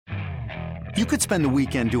You could spend the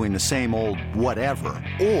weekend doing the same old whatever,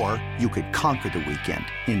 or you could conquer the weekend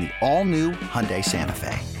in the all-new Hyundai Santa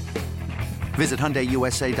Fe. Visit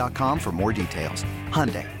HyundaiUSA.com for more details.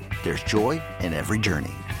 Hyundai, there's joy in every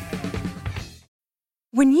journey.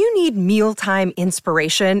 When you need mealtime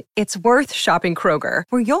inspiration, it's worth shopping Kroger,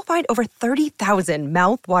 where you'll find over 30,000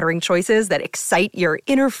 mouth-watering choices that excite your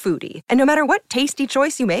inner foodie. And no matter what tasty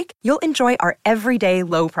choice you make, you'll enjoy our everyday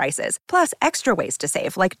low prices, plus extra ways to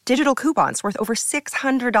save, like digital coupons worth over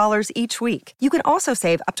 $600 each week. You can also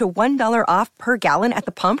save up to $1 off per gallon at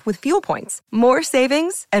the pump with fuel points. More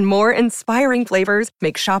savings and more inspiring flavors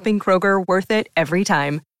make shopping Kroger worth it every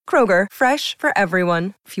time. Kroger, fresh for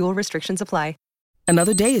everyone. Fuel restrictions apply.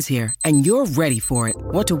 Another day is here, and you're ready for it.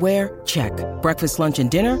 What to wear? Check. Breakfast, lunch, and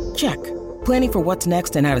dinner? Check. Planning for what's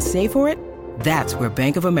next and how to save for it? That's where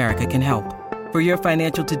Bank of America can help. For your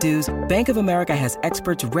financial to-dos, Bank of America has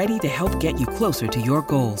experts ready to help get you closer to your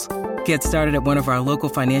goals. Get started at one of our local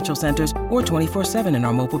financial centers or 24/7 in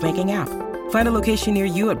our mobile banking app. Find a location near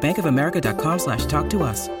you at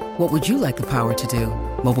bankofamerica.com/talktous. What would you like the power to do?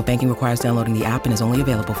 Mobile banking requires downloading the app and is only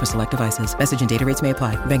available for select devices. Message and data rates may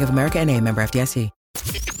apply. Bank of America N.A., member FDIC.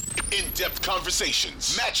 In-depth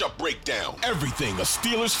conversations, matchup breakdown, everything a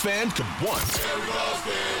Steelers fan could want.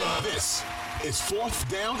 This is Fourth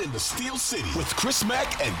Down in the Steel City with Chris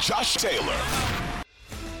Mack and Josh Taylor.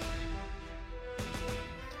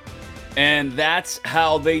 And that's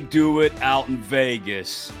how they do it out in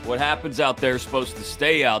Vegas. What happens out there is supposed to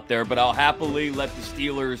stay out there, but I'll happily let the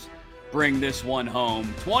Steelers bring this one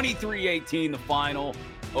home. 23-18 the final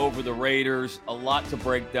over the Raiders. A lot to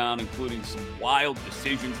break down, including some wild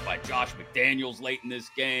decisions by Josh McDaniels late in this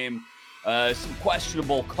game. Some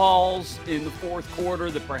questionable calls in the fourth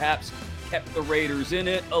quarter that perhaps kept the Raiders in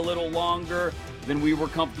it a little longer than we were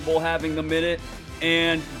comfortable having them in it.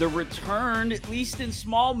 And the return, at least in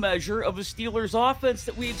small measure, of a Steelers offense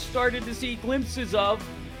that we had started to see glimpses of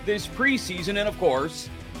this preseason. And, of course,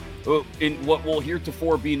 in what will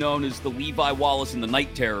heretofore be known as the Levi Wallace and the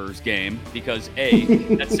Night Terrors game, because A,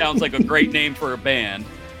 that sounds like a great name for a band,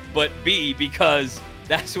 but B, because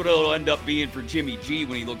that's what it'll end up being for Jimmy G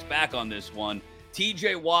when he looks back on this one.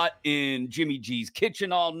 TJ Watt in Jimmy G's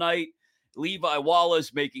kitchen all night. Levi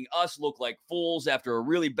Wallace making us look like fools after a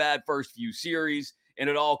really bad first few series, and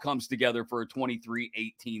it all comes together for a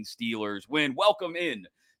 23-18 Steelers win. Welcome in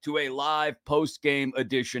to a live post-game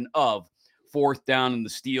edition of Fourth Down in the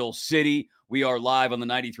Steel City. We are live on the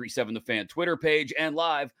 93.7 The Fan Twitter page and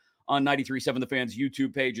live on 93.7 The Fan's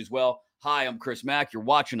YouTube page as well. Hi, I'm Chris Mack. You're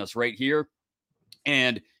watching us right here,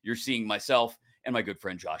 and you're seeing myself and my good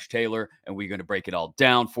friend Josh Taylor, and we're going to break it all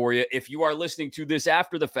down for you. If you are listening to this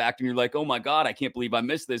after the fact and you're like, oh my God, I can't believe I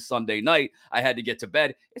missed this Sunday night, I had to get to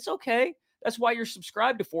bed, it's okay. That's why you're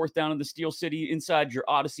subscribed to Fourth Down in the Steel City inside your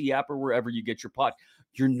Odyssey app or wherever you get your pod.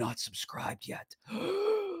 You're not subscribed yet.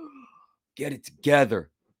 Get it together.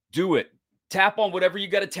 Do it. Tap on whatever you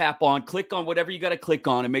got to tap on. Click on whatever you got to click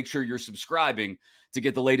on and make sure you're subscribing to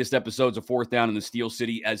get the latest episodes of Fourth Down in the Steel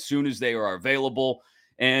City as soon as they are available.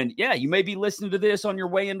 And yeah, you may be listening to this on your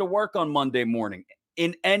way into work on Monday morning.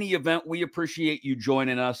 In any event, we appreciate you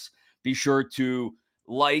joining us. Be sure to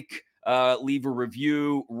like, leave a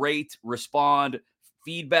review, rate, respond.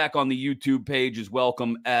 Feedback on the YouTube page is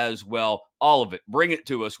welcome as well. All of it. Bring it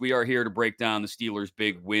to us. We are here to break down the Steelers'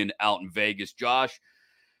 big win out in Vegas. Josh,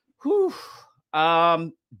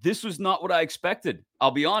 this was not what I expected.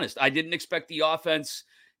 I'll be honest. I didn't expect the offense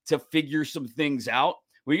to figure some things out.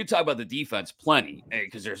 We can talk about the defense plenty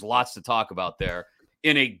because there's lots to talk about there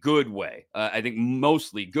in a good way. I think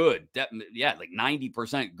mostly good. Like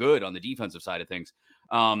 90% good on the defensive side of things.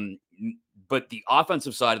 But the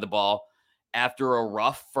offensive side of the ball, after a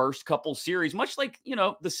rough first couple series, much like,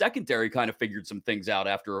 the secondary kind of figured some things out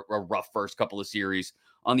after a rough first couple of series.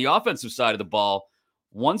 On the offensive side of the ball,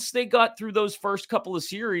 once they got through those first couple of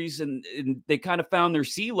series and they kind of found their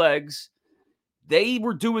sea legs, they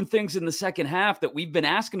were doing things in the second half that we've been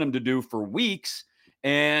asking them to do for weeks.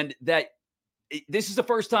 And that this is the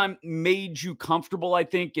first time made you comfortable, I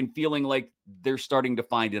think, in feeling like they're starting to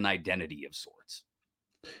find an identity of sorts.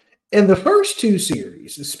 And the first two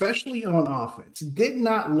series, especially on offense, did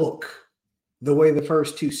not look the way the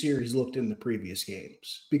first two series looked in the previous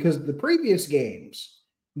games. Because the previous games,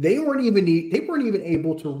 they weren't even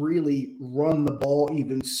able to really run the ball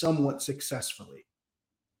even somewhat successfully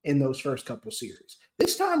in those first couple of series.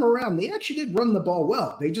 This time around, they actually did run the ball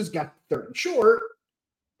well. They just got third and short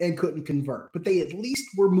and couldn't convert. But they at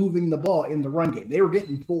least were moving the ball in the run game. They were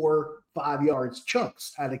getting 4-5 yards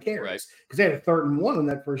chunks out of carries because they had a 3rd and 1 on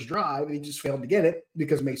that first drive. And they just failed to get it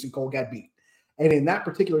because Mason Cole got beat. And in that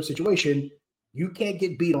particular situation, you can't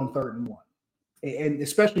get beat on 3rd and 1. and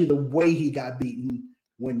especially the way he got beaten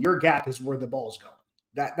when your gap is where the ball's going.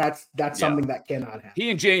 That's something that cannot happen. He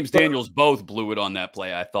and James Daniels both blew it on that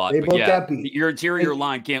play, I thought. They both got beat. Your interior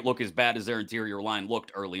line can't look as bad as their interior line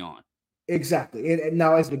looked early on. Exactly. And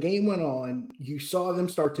now as the game went on, you saw them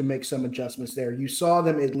start to make some adjustments there. You saw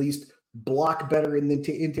them at least block better in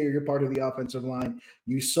the interior part of the offensive line.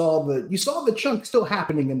 You saw the chunk still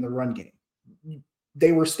happening in the run game.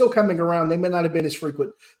 They were still coming around. They may not have been as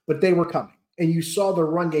frequent, but they were coming. And you saw the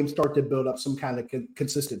run game start to build up some kind of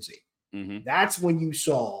consistency. Mm-hmm. That's when you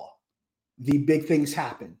saw the big things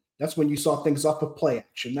happen. That's when you saw things off of play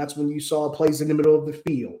action. That's when you saw plays in the middle of the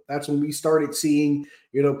field. That's when we started seeing,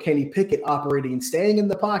 Kenny Pickett operating and staying in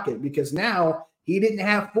the pocket, because now he didn't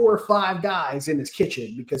have 4 or 5 guys in his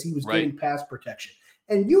kitchen because he was getting pass protection.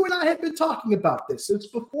 And you and I have been talking about this since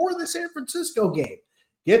before the San Francisco game.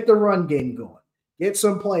 Get the run game going. Get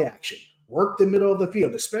some play action. Work the middle of the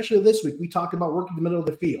field. Especially this week, we talked about working the middle of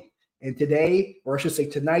the field. And today, or I should say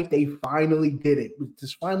tonight, they finally did it. Which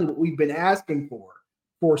is finally what we've been asking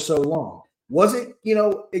for so long. Was it,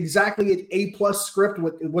 exactly an A+ script?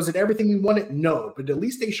 Was it everything we wanted? No, but at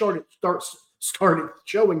least they started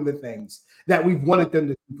showing the things that we've wanted them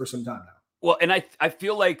to do for some time now. Well, and I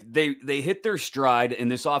feel like they hit their stride,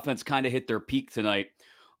 and this offense kind of hit their peak tonight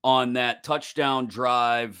on that touchdown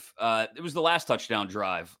drive. It was the last touchdown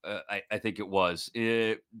drive, I think it was.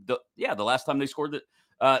 The last time they scored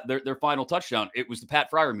their final touchdown, it was the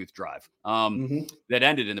Pat Freiermuth drive that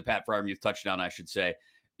ended in the Pat Freiermuth touchdown, I should say.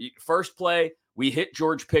 First play, we hit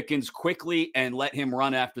George Pickens quickly and let him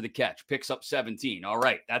run after the catch. Picks up 17. All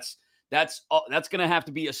right, that's going to have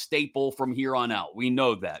to be a staple from here on out. We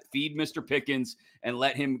know that. Feed Mr. Pickens and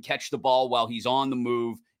let him catch the ball while he's on the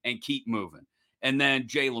move and keep moving. And then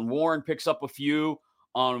Jaylen Warren picks up a few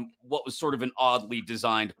on what was sort of an oddly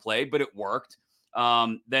designed play, but it worked.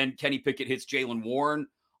 Then Kenny Pickett hits Jaylen Warren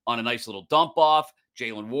on a nice little dump off.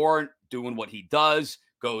 Jaylen Warren doing what he does,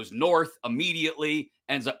 goes north immediately,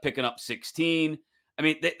 ends up picking up 16. I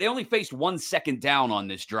mean, they only faced 1 second down on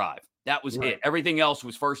this drive. That was it. Everything else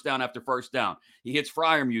was first down after first down. He hits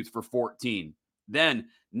Freiermuth for 14. Then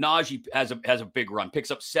Najee has a big run,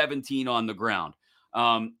 picks up 17 on the ground.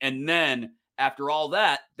 And then after all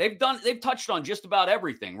that, they've touched on just about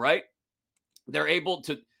everything, right? They're able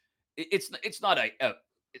to. It's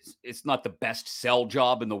not the best sell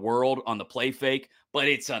job in the world on the play fake, but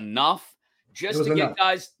it's enough just to get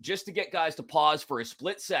guys to pause for a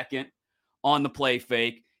split second on the play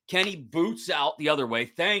fake. Kenny boots out the other way.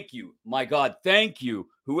 Thank you. My God, thank you.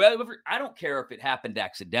 Whoever, I don't care if it happened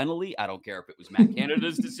accidentally. I don't care if it was Matt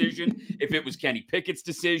Canada's decision, if it was Kenny Pickett's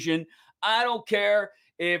decision. I don't care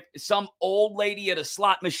if some old lady at a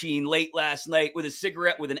slot machine late last night with a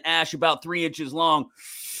cigarette with an ash about 3 inches long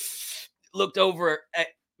looked over at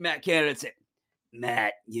Matt Canada and said,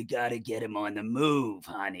 "Matt, you got to get him on the move,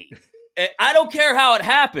 honey." I don't care how it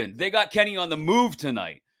happened. They got Kenny on the move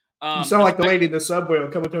tonight. You sound like the lady in the subway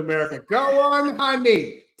coming to America. Go on,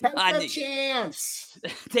 honey. Take a chance.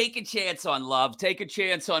 Take a chance on love. Take a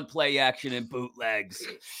chance on play action and bootlegs.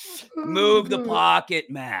 Move the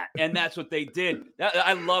pocket, Matt. And that's what they did.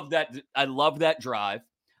 I love that. I love that drive.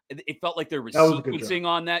 It felt like there was sequencing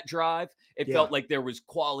on that drive. It felt like there was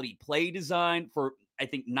quality play design for, I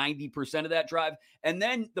think, 90% of that drive. And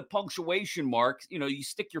then the punctuation marks, you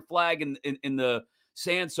stick your flag in the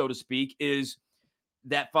sand, so to speak, is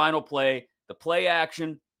that final play, the play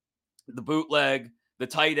action, the bootleg, the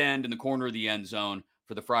tight end in the corner of the end zone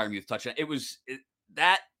for the Freiermuth touchdown.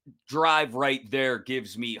 That drive right there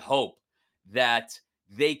gives me hope that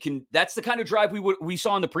they can. That's the kind of drive we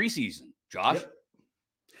saw in the preseason, Josh.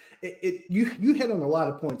 Yep. You hit on a lot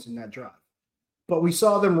of points in that drive, but we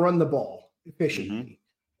saw them run the ball efficiently. Mm-hmm.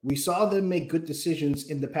 We saw them make good decisions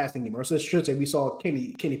in the passing game. Or so I should say we saw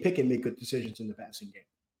Kenny Pickett make good decisions in the passing game.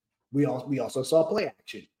 We also saw play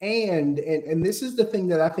action. And this is the thing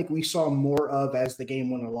that I think we saw more of as the game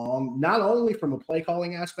went along, not only from a play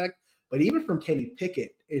calling aspect, but even from Kenny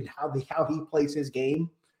Pickett and how he plays his game.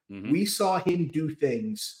 Mm-hmm. We saw him do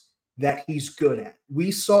things that he's good at. We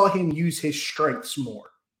saw him use his strengths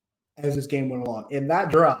more as this game went along. And that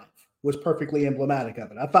drive was perfectly emblematic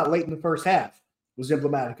of it. I thought late in the first half was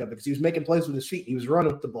emblematic of it because he was making plays with his feet. He was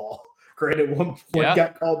running with the ball. Granted, one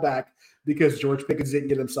got called back because George Pickens didn't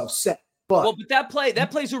get himself set. But that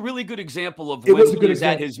play's a really good example of when he is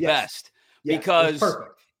at his best. Yes, because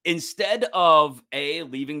instead of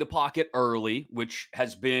leaving the pocket early, which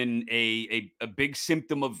has been a big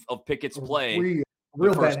symptom of Pickett's play,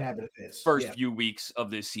 real bad habit of his first few weeks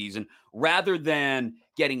of this season, rather than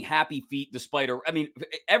getting happy feet despite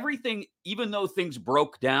everything, even though things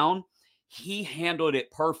broke down, he handled it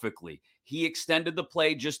perfectly. He extended the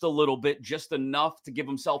play just a little bit, just enough to give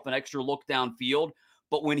himself an extra look downfield.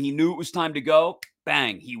 But when he knew it was time to go,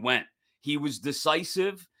 bang, he went. He was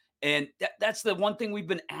decisive. And that's the one thing we've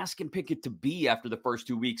been asking Pickett to be after the first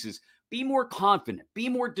 2 weeks is be more confident, be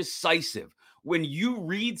more decisive. When you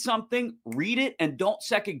read something, read it and don't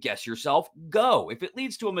second guess yourself. Go. If it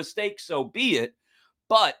leads to a mistake, so be it.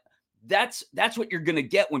 But that's what you're going to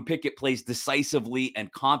get when Pickett plays decisively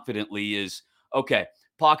and confidently is, okay,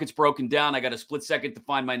 pocket's broken down. I got a split second to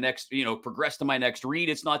find my next, progress to my next read.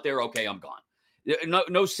 It's not there. Okay, I'm gone.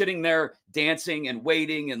 No sitting there dancing and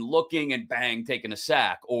waiting and looking and bang, taking a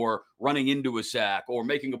sack or running into a sack or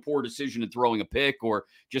making a poor decision and throwing a pick or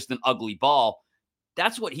just an ugly ball.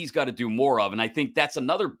 That's what he's got to do more of. And I think that's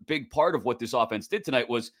another big part of what this offense did tonight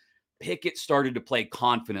was Pickett started to play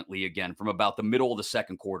confidently again from about the middle of the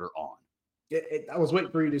second quarter on. I was waiting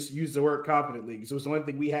for you to use the word confidently because it was the only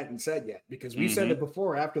thing we hadn't said yet, because we said it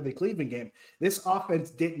before after the Cleveland game. This offense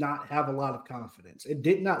did not have a lot of confidence. It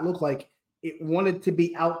did not look like it wanted to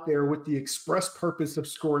be out there with the express purpose of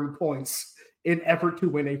scoring points in effort to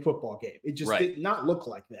win a football game. It just did not look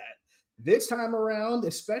like that. This time around,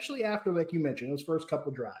 especially after, like you mentioned, those first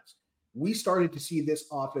couple drives, we started to see this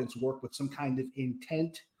offense work with some kind of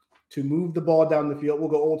intent to move the ball down the field. We'll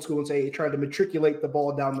go old school and say it tried to matriculate the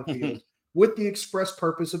ball down the field with the express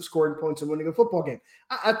purpose of scoring points and winning a football game.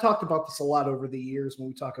 I've talked about this a lot over the years when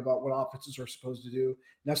we talk about what offenses are supposed to do.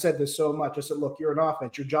 And I've said this so much. I said, look, you're an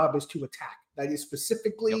offense. Your job is to attack. That is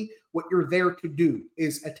specifically what you're there to do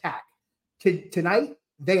is attack. Tonight,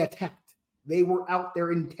 they attacked. They were out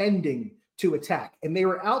there intending to attack. And they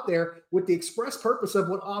were out there with the express purpose of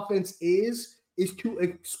what offense is to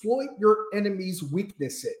exploit your enemy's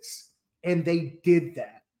weaknesses. And they did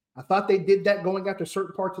that. I thought they did that going after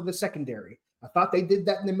certain parts of the secondary. I thought they did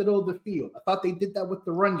that in the middle of the field. I thought they did that with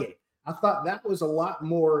the run game. I thought that was a lot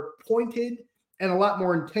more pointed and a lot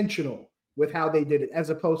more intentional with how they did it, as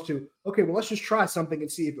opposed to, okay, well, let's just try something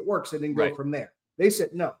and see if it works and then go from there. They said,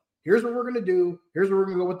 no, here's what we're going to do. Here's where we're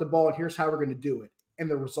going to go with the ball, and here's how we're going to do it. And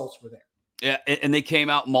the results were there. Yeah, and they came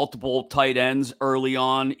out multiple tight ends early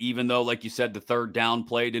on, even though, like you said, the third down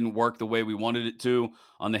play didn't work the way we wanted it to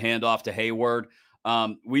on the handoff to Hayward.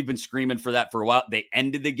 We've been screaming for that for a while. They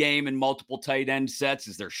ended the game in multiple tight end sets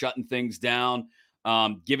as they're shutting things down,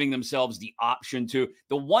 giving themselves the option to.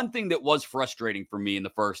 The one thing that was frustrating for me in the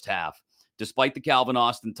first half, despite the Calvin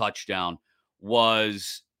Austin touchdown,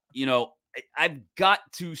 was, I've got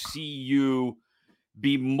to see you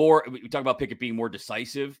be more. We talk about Pickett being more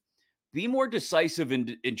decisive. Be more decisive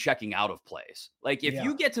in checking out of plays. Like if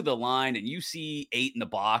you get to the line and you see 8 in the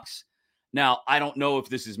box. Now, I don't know if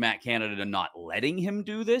this is Matt Canada not letting him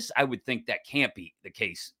do this. I would think that can't be the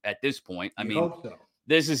case at this point. I mean,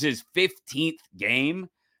 this is his 15th game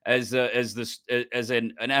as an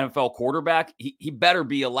NFL quarterback. He better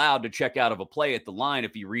be allowed to check out of a play at the line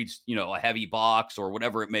if he reads, a heavy box or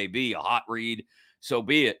whatever it may be, a hot read. So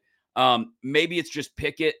be it. Maybe it's just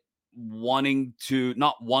Pickett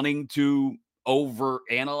not wanting to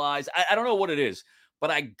overanalyze. I don't know what it is. But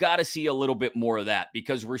I got to see a little bit more of that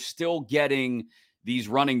because we're still getting these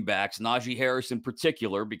running backs, Najee Harris in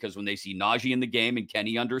particular, because when they see Najee in the game and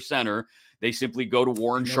Kenny under center, they simply go to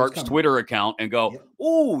Warren Sharp's Twitter account and go,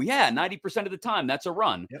 oh, yeah, 90% of the time, that's a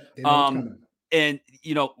run. And,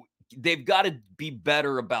 they've got to be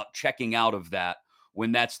better about checking out of that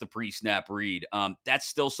when that's the pre-snap read. That's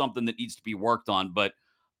still something that needs to be worked on. But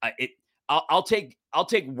I'll take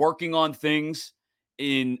working on things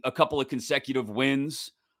in a couple of consecutive wins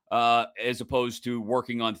as opposed to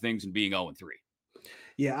working on things and being 0-3.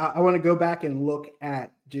 Yeah, I want to go back and look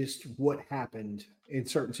at just what happened in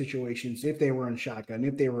certain situations, if they were in shotgun,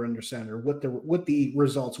 if they were under center, what the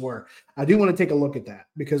results were. I do want to take a look at that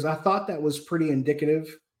because I thought that was pretty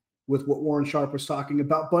indicative with what Warren Sharp was talking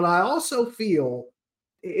about. But I also feel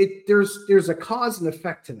there's a cause and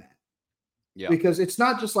effect to that. Yeah. Because it's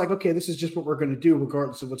not just like, okay, this is just what we're going to do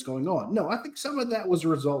regardless of what's going on. No, I think some of that was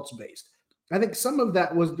results-based. I think some of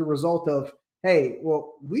that was the result of, hey,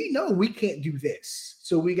 well, we know we can't do this,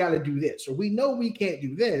 so we got to do this. Or we know we can't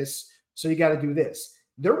do this, so you got to do this.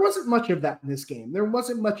 There wasn't much of that in this game. There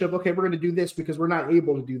wasn't much of, okay, we're going to do this because we're not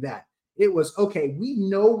able to do that. It was, okay, we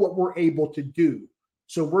know what we're able to do,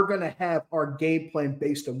 so we're going to have our game plan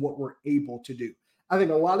based on what we're able to do. I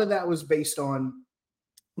think a lot of that was based on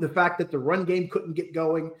the fact that the run game couldn't get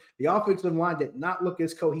going. The offensive line did not look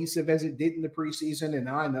as cohesive as it did in the preseason. And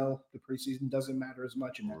I know the preseason doesn't matter as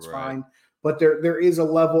much, and that's fine. But there is a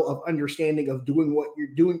level of understanding of doing what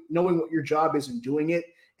you're doing, knowing what your job is and doing it.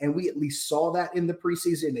 And we at least saw that in the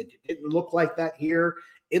preseason. It didn't look like that here.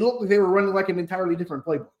 It looked like they were running like an entirely different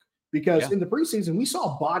playbook. because in the preseason, we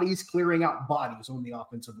saw bodies clearing out bodies on the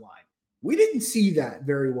offensive line. We didn't see that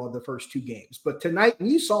very well the first 2 games, but tonight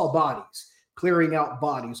we saw bodies clearing out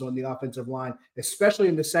bodies on the offensive line, especially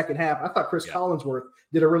in the second half. I thought Chris Collinsworth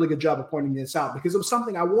did a really good job of pointing this out because it was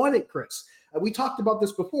something I wanted, Chris. We talked about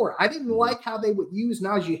this before. I didn't like how they would use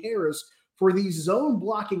Najee Harris for these zone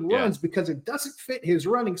blocking runs because it doesn't fit his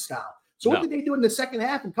running style. So what did they do in the second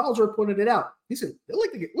half? And Collinsworth pointed it out. He said,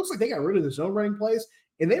 looks like they got rid of the zone running plays,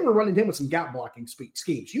 and they were running him with some gap blocking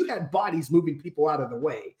schemes. You had bodies moving people out of the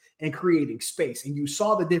way and creating space, and you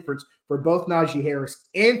saw the difference for both Najee Harris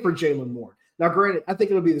and for Jaylen Warren. Now, granted, I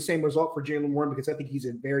think it'll be the same result for Jaylen Warren because I think he's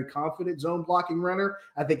a very confident zone blocking runner.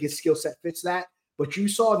 I think his skill set fits that. But you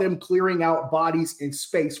saw them clearing out bodies in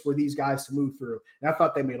space for these guys to move through. And I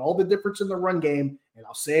thought they made all the difference in the run game. And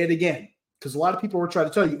I'll say it again, because a lot of people were trying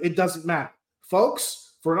to tell you it doesn't matter.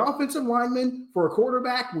 Folks, for an offensive lineman, for a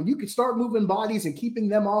quarterback, when you can start moving bodies and keeping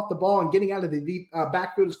them off the ball and getting out of the deep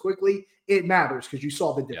backfield as quickly, it matters because you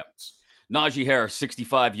saw the difference. Najee Harris,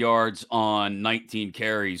 65 yards on 19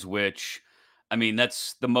 carries, which, I mean,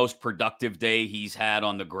 that's the most productive day he's had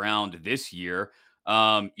on the ground this year.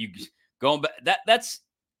 Going back, that's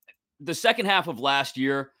the second half of last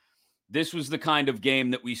year. This was the kind of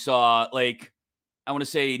game that we saw. Like, I want to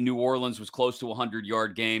say New Orleans was close to a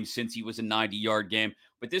 100-yard game since he was a 90-yard game.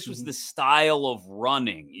 But this was the style of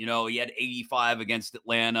running. You know, he had 85 against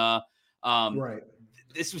Atlanta. Right.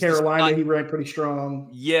 This was Carolina, he ran pretty strong.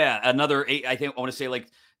 Yeah, another 8, I think I want to say like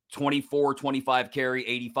 24, 25 carry,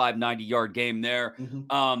 85, 90-yard game there.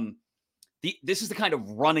 This is the kind of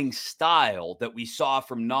running style that we saw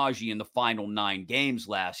from Najee in the final 9 games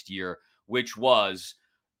last year, which was,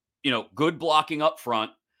 good blocking up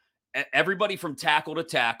front, everybody from tackle to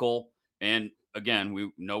tackle. And again,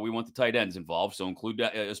 we know we want the tight ends involved, so include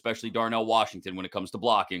especially Darnell Washington when it comes to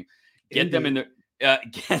blocking. Get them in the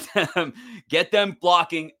get them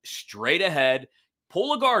blocking straight ahead.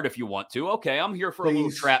 Pull a guard if you want to. Okay, I'm here for a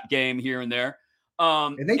little trap game here and there.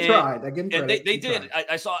 And they tried. I give them credit. They did.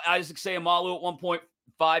 I saw Isaac Seumalo at 1 point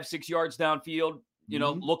 5-6 yards downfield,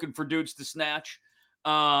 looking for dudes to snatch.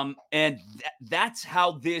 And that's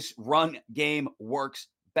how this run game works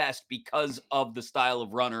best because of the style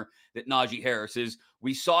of runner that Najee Harris is.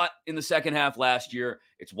 We saw it in the second half last year.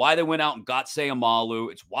 It's why they went out and got Seumalo.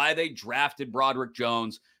 It's why they drafted Broderick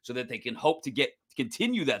Jones so that they can hope to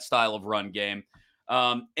continue that style of run game.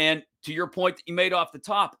 And to your point that you made off the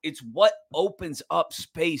top, it's what opens up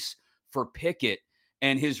space for Pickett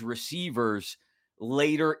and his receivers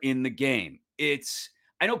later in the game.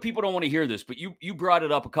 I know people don't want to hear this, but you brought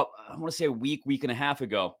it up I want to say a week and a half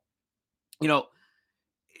ago.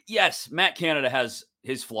 Yes, Matt Canada has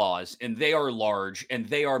his flaws, and they are large, and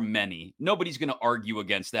they are many. Nobody's going to argue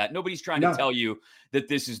against that. Nobody's trying to tell you that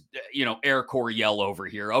this is, Air Coryell over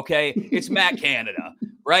here, okay? It's Matt Canada,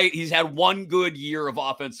 right? He's had one good year of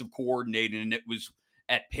offensive coordinating, and it was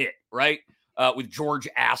at Pitt, right? With George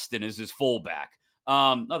Aston as his fullback.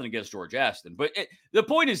 Nothing against George Aston, but the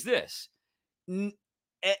point is this.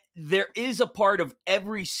 There is a part of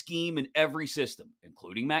every scheme and every system,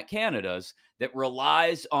 including Matt Canada's, that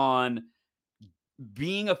relies on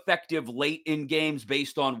being effective late in games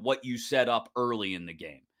based on what you set up early in the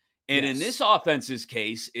game. And in this offense's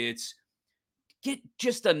case, it's get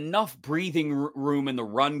just enough breathing room in the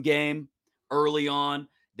run game early on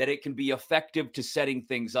that it can be effective to setting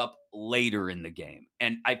things up later in the game.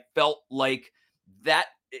 And I felt like that,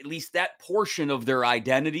 at least that portion of their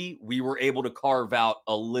identity, we were able to carve out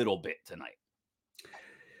a little bit tonight.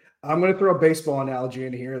 I'm going to throw a baseball analogy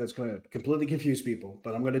in here that's going to completely confuse people,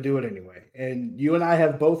 but I'm going to do it anyway. And you and I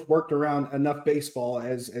have both worked around enough baseball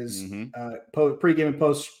as pregame and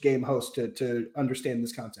post-game hosts to understand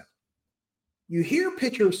this concept. You hear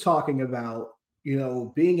pitchers talking about,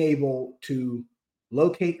 being able to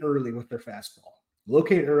locate early with their fastball.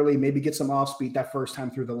 Locate early, maybe get some off speed that first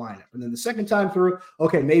time through the lineup. And then the second time through,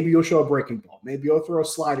 okay, maybe you'll show a breaking ball. Maybe you'll throw a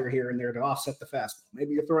slider here and there to offset the fastball.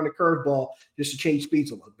 Maybe you're throwing a curveball just to change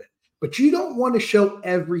speeds a little bit. But you don't want to show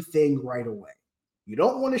everything right away. You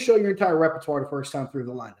don't want to show your entire repertoire the first time through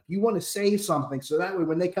the lineup. You want to save something so that way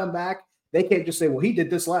when they come back, they can't just say, well, he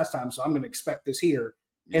did this last time, so I'm going to expect this here.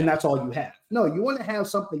 And that's all you have. No, you want to have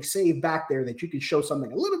something saved back there that you can show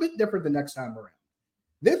something a little bit different the next time around.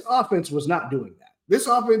 This offense was not doing that. This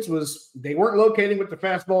offense they weren't locating with the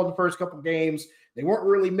fastball in the first couple of games. They weren't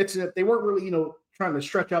really mixing it. They weren't really, trying to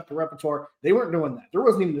stretch out the repertoire. They weren't doing that. There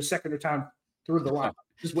wasn't even a second or time through the line.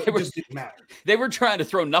 It just didn't matter. They were trying to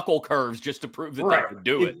throw knuckle curves just to prove that they could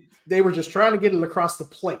do it. They were just trying to get it across the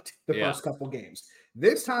plate the first couple games.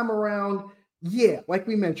 This time around, Yeah, like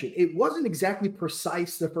we mentioned, it wasn't exactly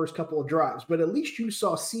precise the first couple of drives, but at least you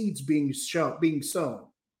saw seeds being sown.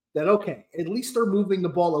 That okay, at least they're moving the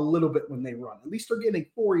ball a little bit when they run. At least they're getting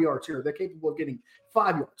 4 yards here. They're capable of getting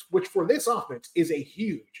 5 yards, which for this offense is a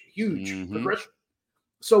huge progression.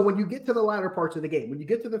 So when you get to the latter parts of the game, when you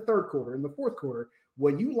get to the third quarter and the fourth quarter,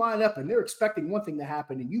 when you line up and they're expecting one thing to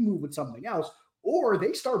happen and you move with something else, or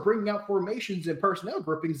they start bringing out formations and personnel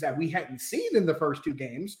groupings that we hadn't seen in the first two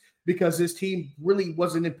games because this team really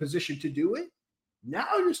wasn't in position to do it. Now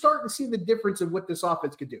you're starting to see the difference of what this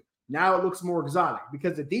offense could do. Now it looks more exotic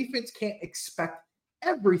because the defense can't expect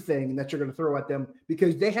everything that you're going to throw at them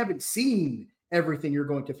because they haven't seen everything you're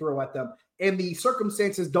going to throw at them. And the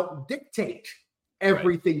circumstances don't dictate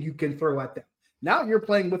everything you can throw at them. Now you're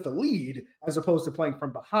playing with the lead as opposed to playing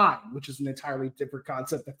from behind, which is an entirely different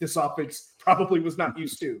concept that this offense probably was not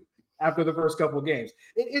used to after the first couple of games.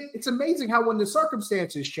 It's amazing how when the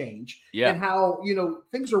circumstances change and how,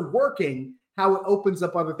 things are working, how it opens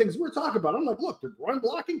up other things. We're talking about, I'm like, look, they're run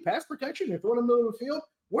blocking, pass protection, they're throwing in the middle of the field.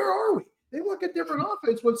 Where are we? They look at different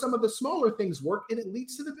offense when some of the smaller things work and it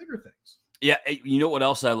leads to the bigger things. Yeah, you know what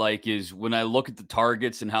else I like is when I look at the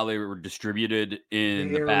targets and how they were distributed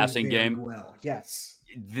in the passing game. Well, yes.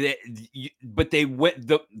 But they went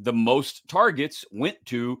the most targets went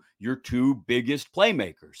to your two biggest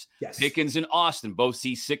playmakers. Yes. Pickens and Austin both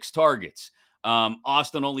see 6 targets.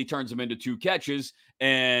 Austin only turns them into 2 catches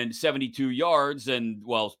and 72 yards, and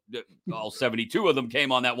all 72 of them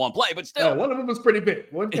came on that one play, but still. One of them was pretty big.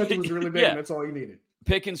 One catch was really big, and that's all you needed.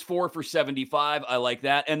 Pickens 4 for 75. I like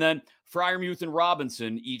that. And then Freiermuth and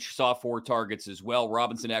Robinson each saw 4 targets as well.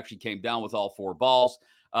 Robinson actually came down with all 4 balls.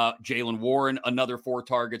 Jaylen Warren, another 4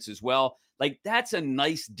 targets as well. Like, that's a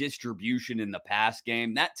nice distribution in the pass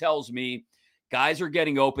game. That tells me guys are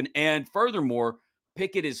getting open. And furthermore,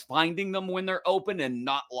 Pickett is finding them when they're open and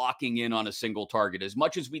not locking in on a single target. As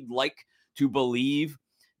much as we'd like to believe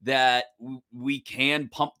that we can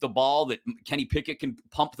pump the ball, that Kenny Pickett can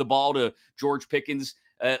pump the ball to George Pickens,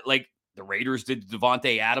 like the Raiders did to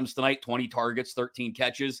Devontae Adams tonight, 20 targets, 13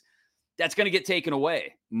 catches. That's going to get taken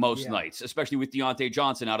away most nights, especially with Deontay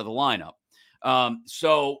Johnson out of the lineup.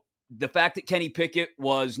 So the fact that Kenny Pickett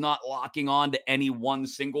was not locking on to any one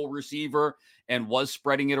single receiver and was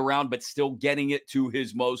spreading it around, but still getting it to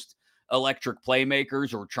his most electric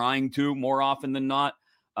playmakers, or trying to more often than not,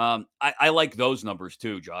 I like those numbers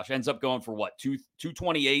too, Josh. Ends up going for what?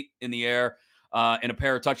 228 in the air and a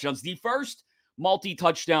pair of touchdowns. The first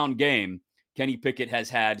multi-touchdown game Kenny Pickett has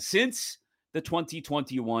had since the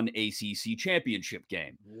 2021 ACC championship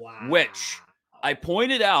game, which I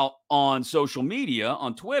pointed out on social media,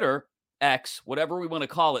 on Twitter, X, whatever we want to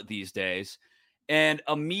call it these days, and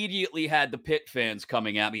immediately had the Pitt fans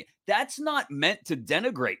coming at me. That's not meant to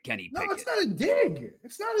denigrate Kenny Pickett. No, it's not a dig.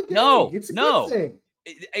 It's not a dig. No, it's a good thing.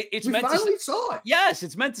 It's we meant finally to saw it. Yes,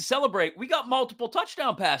 it's meant to celebrate. We got multiple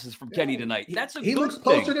touchdown passes from Kenny tonight. That's he looks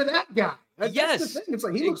closer to that guy. That's the thing. It's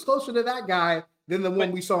like he looks closer to that guy than the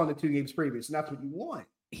one we saw in the 2 games previous, and that's what you want.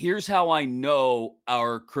 Here's how I know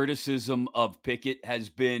our criticism of Pickett has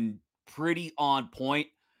been pretty on point.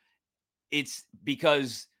 It's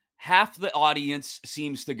because half the audience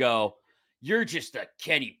seems to go, "You're just a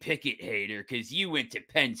Kenny Pickett hater because you went to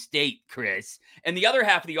Penn State, Chris." And the other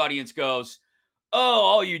half of the audience goes, "Oh,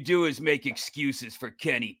 all you do is make excuses for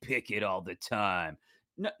Kenny Pickett all the time."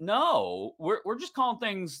 No, we're just calling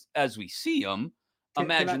things as we see them.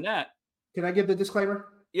 Imagine that. Can I give the disclaimer?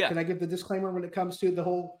 Yeah. Can I give the disclaimer when it comes to the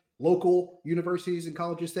whole local universities and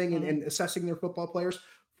colleges thing and assessing their football players?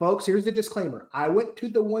 Folks, here's the disclaimer. I went to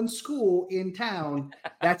the one school in town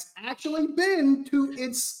that's actually been to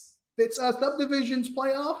its subdivisions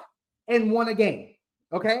playoff and won a game.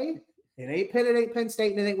 Okay? It ain't Pitt, it ain't Penn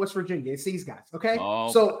State, and it ain't West Virginia. It's these guys. Okay?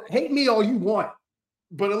 Oh. So hate me all you want,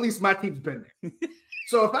 but at least my team's been there.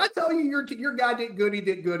 So if I tell you your guy did good, he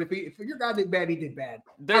did good. If your guy did bad, he did bad.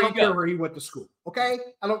 I don't care where he went to school. Okay?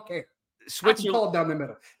 I don't care. Switzerland. I called down the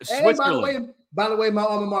middle. And by the way, my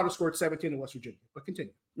alma mater scored 17 in West Virginia. But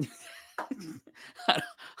continue.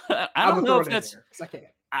 I don't know if that's.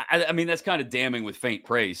 I mean, that's kind of damning with faint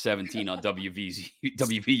praise. 17 on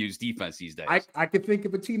WVU's defense these days. I could think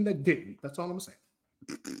of a team that didn't. That's all I'm saying.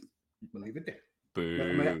 Believe it there.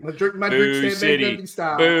 Boo. My Boo drink City.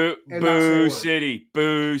 style. Boo City.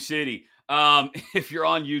 Boo City. If you're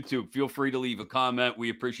on YouTube, feel free to leave a comment. We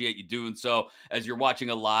appreciate you doing so. As you're watching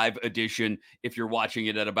a live edition, if you're watching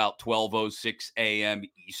it at about 12:06 a.m.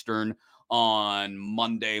 Eastern on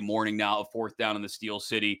Monday morning now, of Fourth Down in the Steel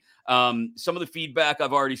City. Some of the feedback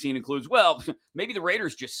I've already seen includes, well, maybe the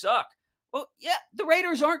Raiders just suck. Well, yeah, the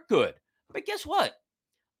Raiders aren't good. But guess what?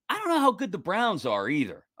 I don't know how good the Browns are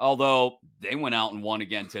either, although they went out and won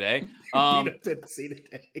again today. Tennessee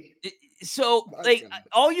today. So, like,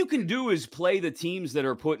 all you can do is play the teams that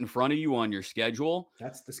are put in front of you on your schedule.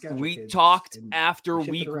 That's the schedule. We kids. talked And after we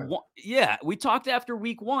shift week it around. one. Yeah, we talked after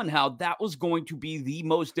week one how that was going to be the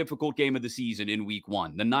most difficult game of the season in week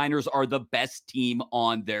one. The Niners are the best team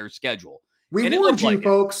on their schedule. We And it warned looked you, like it.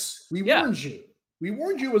 folks. We Yeah. warned you. We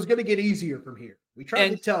warned you it was going to get easier from here. We tried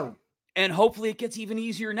to tell you. And hopefully it gets even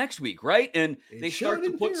easier next week, right? And It they start should,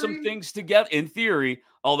 to in put some theory. things together in theory.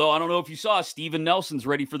 Although I don't know if you saw, Steven Nelson's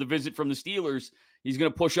ready for the visit from the Steelers. He's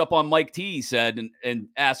going to push up on Mike T, he said, and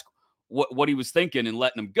ask what he was thinking and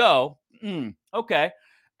letting him go. Okay.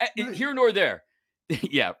 Right. Here nor there.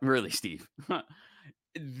 Yeah, really, Steve.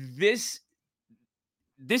 This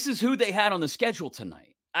is who they had on the schedule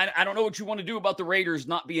tonight. I don't know what you want to do about the Raiders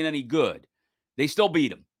not being any good. They still beat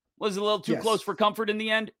them. Was it a little too Yes. close for comfort in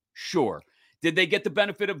the end? Sure. Did they get the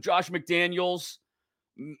benefit of Josh McDaniels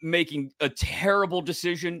making a terrible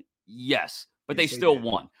decision? Yes. But Yes, they they still did.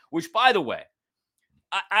 won. Which, by the way,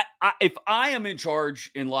 if I am in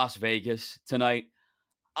charge in Las Vegas tonight,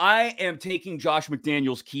 I am taking Josh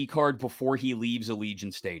McDaniels' key card before he leaves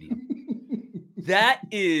Allegiant Stadium. That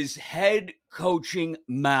is head coaching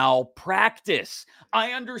malpractice.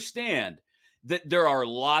 I understand that there are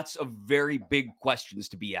lots of very big questions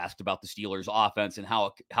to be asked about the Steelers' offense and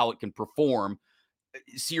how it can perform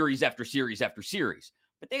series after series after series.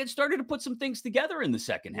 But they had started to put some things together in the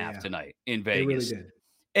second half tonight in They really Vegas. did.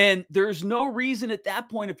 And there's no reason at that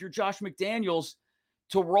point, if you're Josh McDaniels,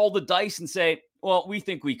 to roll the dice and say, well, we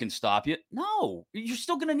think we can stop you. No, you're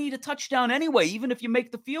still going to need a touchdown anyway, even if you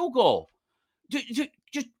make the field goal.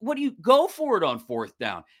 Just what do you go for it on fourth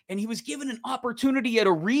down? And he was given an opportunity at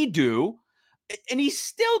a redo, and he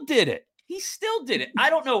still did it. He still did it. I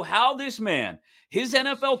don't know how this man, his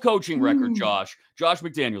NFL coaching record, Josh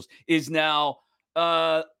McDaniels, is now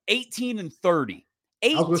 18-30. I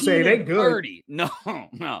was going to say, it ain't good. 30. No.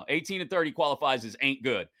 18-30 qualifies as ain't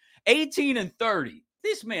good. 18-30.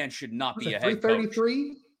 This man should not be a head coach.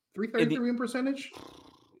 333 in percentage?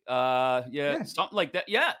 Yeah, something like that.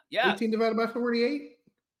 Yeah. 18 divided by 48?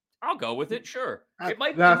 I'll go with it. Sure. It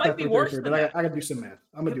might be 333, worse than but that. I got to do some math.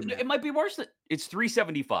 I'm going to do math. It might be worse than it's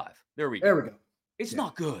 375. There we go. There we go. It's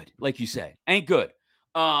not good, like you say. Ain't good.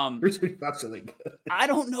 375 silly good. I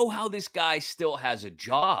don't know how this guy still has a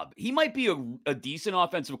job. He might be a decent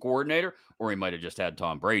offensive coordinator, or he might have just had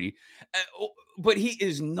Tom Brady, but he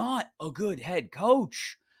is not a good head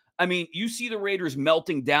coach. I mean, you see the Raiders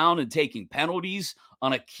melting down and taking penalties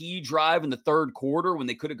on a key drive in the third quarter when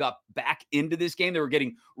they could have got back into this game. They were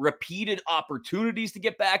getting repeated opportunities to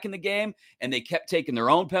get back in the game, and they kept taking their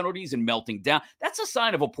own penalties and melting down. That's a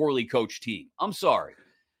sign of a poorly coached team. I'm sorry.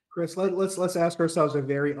 Chris, let's ask ourselves a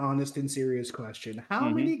very honest and serious question. How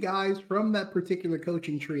many guys from that particular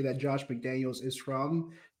coaching tree that Josh McDaniels is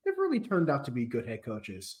from have really turned out to be good head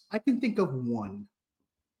coaches? I can think of one.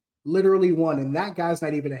 Literally one. And that guy's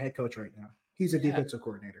not even a head coach right now. He's a defensive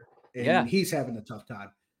coordinator. And he's having a tough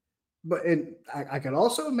time. But I can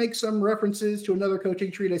also make some references to another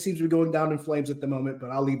coaching tree that seems to be going down in flames at the moment, but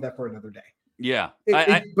I'll leave that for another day. Yeah.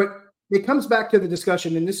 But it comes back to the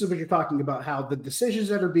discussion, and this is what you're talking about, how the decisions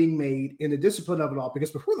that are being made in the discipline of it all,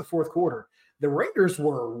 because before the fourth quarter, the Raiders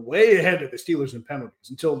were way ahead of the Steelers in penalties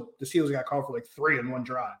until the Steelers got called for like 3 in one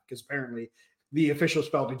drive, because apparently the officials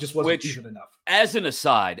felt it just wasn't even enough. As an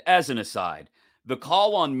aside, the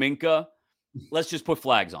call on Minka, let's just put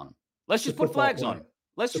flags on him. Let's just put flags on him.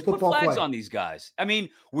 Let's just put flags on these guys. I mean,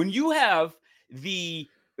 when you have the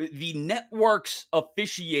network's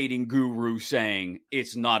officiating guru saying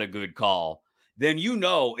it's not a good call, then you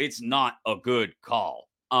know it's not a good call.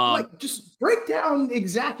 Just break down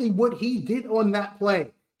exactly what he did on that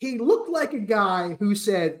play. He looked like a guy who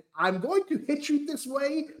said, I'm going to hit you this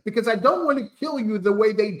way because I don't want to kill you the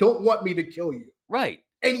way they don't want me to kill you. Right.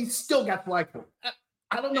 And he still got flagged for it.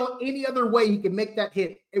 I don't know any other way he can make that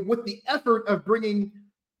hit. And with the effort of bringing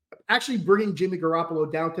Jimmy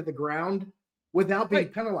Garoppolo down to the ground without being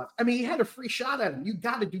penalized. I mean, he had a free shot at him. You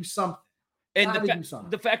got to do something. And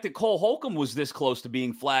the fact that Cole Holcomb was this close to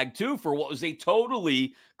being flagged too for what was a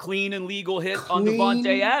totally clean and legal hit on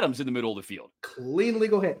Devontae Adams in the middle of the field. Clean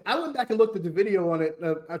legal hit. I went back and looked at the video on it.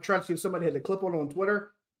 I tried to see if somebody had a clip on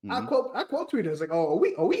Twitter. I quote tweeted. I was like, "Oh,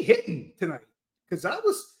 are we hitting tonight?" Because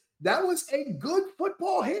that was a good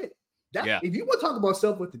football hit. If you want to talk about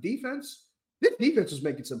stuff with the defense, this defense was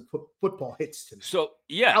making some football hits tonight. So,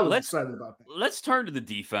 I was excited about that. Let's turn to the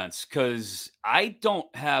defense because I don't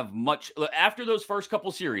have much. After those first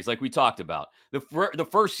couple series, like we talked about, the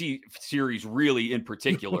first series really in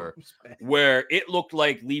particular, where it looked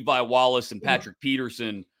like Levi Wallace and Patrick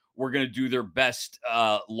Peterson were going to do their best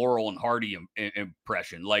Laurel and Hardy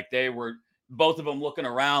impression. Like they were both of them looking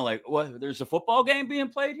around like, what? There's a football game being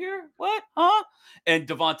played here? What? Huh? And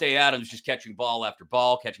Davante Adams just catching ball after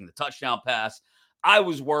ball, catching the touchdown pass. I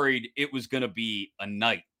was worried it was going to be a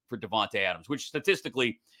night for Davante Adams, which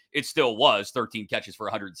statistically it still was. 13 catches for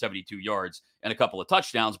 172 yards and a couple of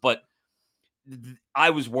touchdowns. But I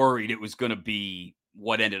was worried it was going to be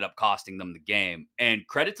what ended up costing them the game. And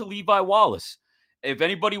credit to Levi Wallace. If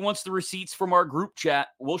anybody wants the receipts from our group chat,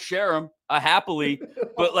 we'll share them happily.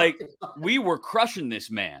 But like, we were crushing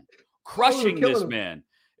this man, man.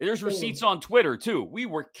 There's receipts on Twitter too. We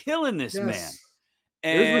were killing this man.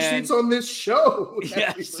 And there's receipts on this show.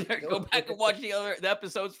 Yes, go back and watch the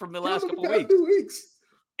episodes from the last couple of weeks.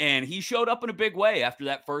 And he showed up in a big way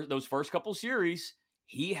after those first couple series.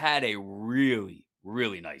 He had a really,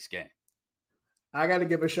 really nice game. I got to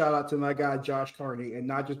give a shout out to my guy, Josh Carney, and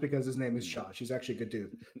not just because his name is Josh. He's actually a good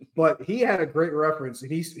dude. But he had a great reference.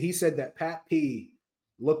 And he said that Pat P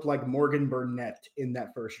looked like Morgan Burnett in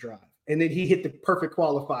that first drive. And then he hit the perfect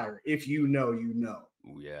qualifier. If you know, you know.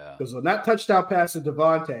 Ooh, yeah. Because on that touchdown pass to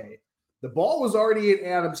Davante, the ball was already in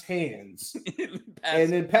Adams' hands.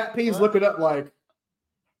 And then Pat P's looking up like,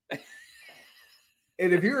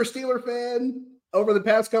 and if you're a Steeler fan, over the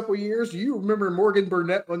past couple of years, do you remember Morgan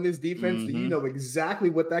Burnett on this defense? Mm-hmm. Do you know exactly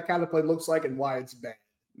what that kind of play looks like and why it's bad?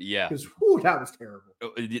 Yeah. Because, that was terrible.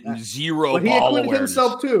 Zero but ball he acquitted awareness.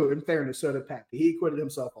 himself, too, in fairness, so did Pat. He acquitted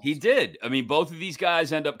himself also. He did. I mean, both of these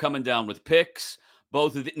guys end up coming down with picks.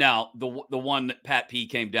 Now, the one that Pat P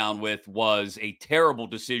came down with was a terrible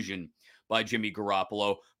decision by Jimmy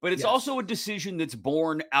Garoppolo, but it's also a decision that's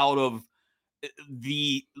born out of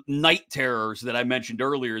the night terrors that I mentioned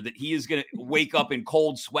earlier that he is going to wake up in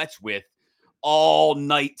cold sweats with all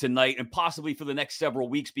night tonight and possibly for the next several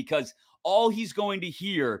weeks, because all he's going to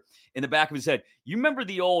hear in the back of his head, you remember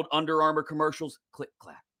the old Under Armour commercials? Click,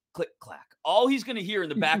 clack, click, clack. All he's going to hear in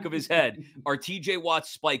the back of his head are TJ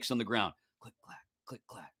Watt's spikes on the ground. Click, clack, click,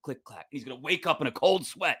 clack, click, clack. He's going to wake up in a cold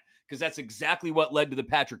sweat because that's exactly what led to the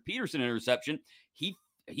Patrick Peterson interception.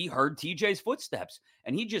 He heard TJ's footsteps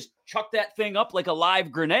and he just chucked that thing up like a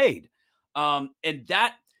live grenade.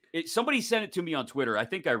 Somebody sent it to me on Twitter. I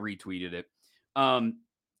think I retweeted it.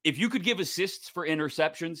 If you could give assists for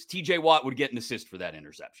interceptions, TJ Watt would get an assist for that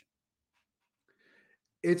interception.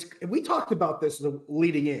 We talked about this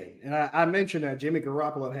leading in, and I mentioned that Jimmy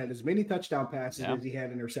Garoppolo had as many touchdown passes as he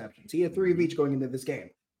had interceptions. He had 3 of each going into this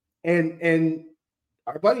game. And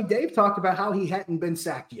our buddy Dave talked about how he hadn't been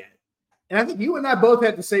sacked yet. And I think you and I both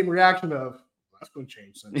had the same reaction of, that's going to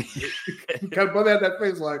change something. Because both had that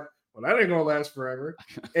face like, well, that ain't going to last forever.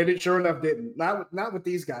 And it sure enough didn't. Not with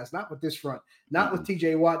these guys, not with this front, not with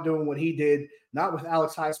TJ Watt doing what he did, not with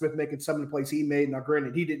Alex Highsmith making some of the plays he made. Now,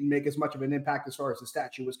 granted, he didn't make as much of an impact as far as the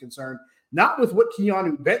statue was concerned. Not with what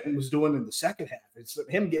Keanu Benton was doing in the second half. It's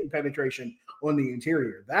him getting penetration on the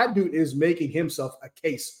interior. That dude is making himself a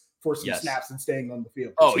case for some snaps and staying on the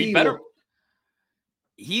field. Oh, he better.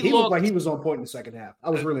 He looked like he was on point in the second half.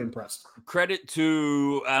 I was really impressed. Credit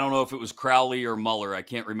to, I don't know if it was Crowley or Muller. I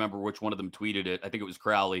can't remember which one of them tweeted it. I think it was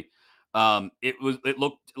Crowley. It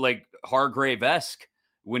looked like Hargrave-esque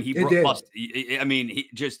when he bust. I mean,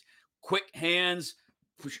 he just quick hands,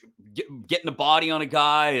 getting the body on a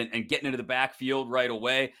guy and getting into the backfield right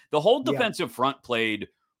away. The whole defensive front played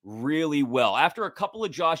really well. After a couple of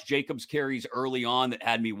Josh Jacobs carries early on that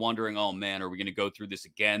had me wondering, oh man, are we going to go through this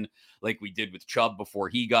again like we did with Chubb before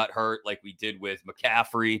he got hurt, like we did with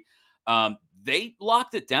McCaffrey? They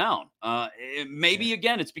locked it down.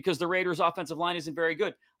 Again, it's because the Raiders' offensive line isn't very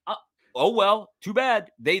good. Oh, well, too bad.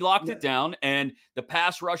 They locked it down, and the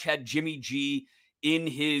pass rush had Jimmy G in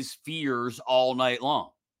his fears all night long.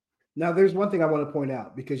 Now, there's one thing I want to point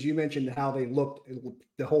out, because you mentioned how they looked,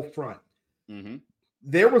 the whole front. Mm-hmm.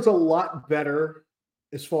 There was a lot better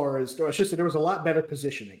as far as, I should say, there was a lot better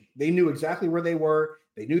positioning. They knew exactly where they were.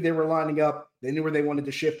 They knew they were lining up. They knew where they wanted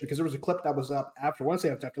to shift, because there was a clip that was up after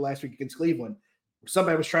last week against Cleveland.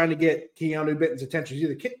 Somebody was trying to get Keanu Benton's attention.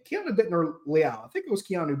 Either Keanu Benton or Leal. I think it was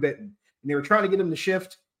Keanu Benton. And they were trying to get him to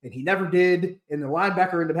shift, and he never did. And the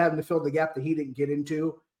linebacker ended up having to fill the gap that he didn't get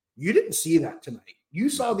into. You didn't see that tonight. You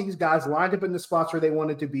saw these guys lined up in the spots where they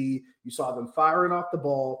wanted to be. You saw them firing off the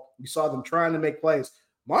ball. You saw them trying to make plays.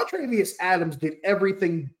 Montravius Adams did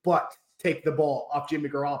everything but take the ball off Jimmy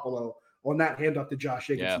Garoppolo on that handoff to Josh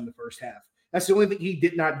Jacobs in the first half. That's the only thing he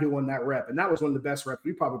did not do on that rep, and that was one of the best reps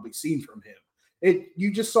we've probably seen from him.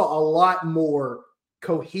 You just saw a lot more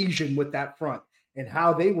cohesion with that front and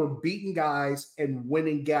how they were beating guys and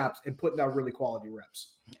winning gaps and putting out really quality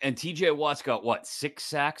reps. And TJ Watt's got, 6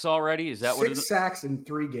 sacks already? Is that what it is? 6 sacks in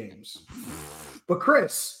 3 games. But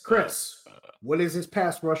Chris, what is his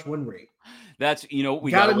pass rush win rate? That's,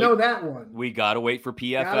 we got to know that one. We got to wait for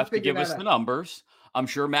PFF to give us the numbers. I'm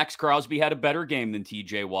sure Max Crosby had a better game than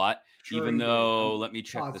TJ Watt, even though, let me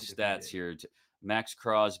check the stats here. Max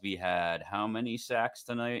Crosby had how many sacks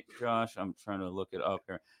tonight, Josh? I'm trying to look it up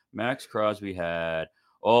here. Max Crosby had,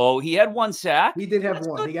 he had 1 sack. He did have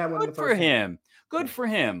one. Good, he got one. Good for him. Good for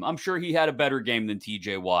him. I'm sure he had a better game than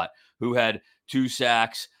TJ Watt, who had 2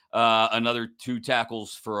 sacks, another 2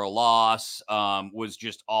 tackles for a loss, was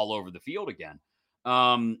just all over the field again.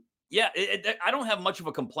 I don't have much of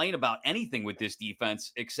a complaint about anything with this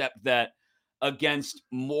defense, except that against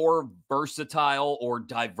more versatile or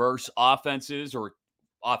diverse offenses, or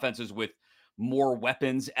offenses with more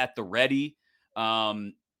weapons at the ready,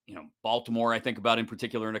 Baltimore, I think about in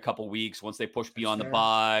particular in a couple weeks, once they push beyond the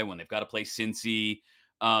bye, when they've got to play Cincy,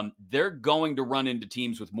 they're going to run into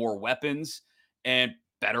teams with more weapons and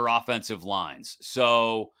better offensive lines.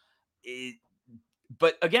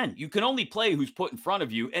 But again, you can only play who's put in front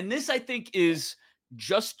of you. And this, I think, is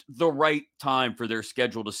just the right time for their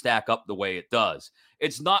schedule to stack up the way it does.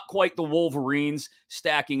 It's not quite the Wolverines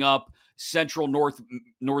stacking up Central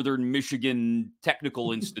Northern Michigan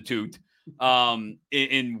Technical Institute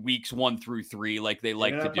in weeks 1 through 3, like they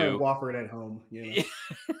like to do. Wofford at home. Yeah.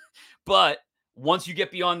 But once you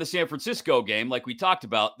get beyond the San Francisco game, like we talked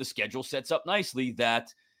about, the schedule sets up nicely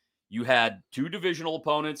that you had 2 divisional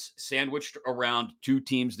opponents sandwiched around 2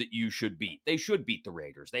 teams that you should beat. They should beat the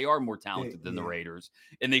Raiders. They are more talented than the Raiders,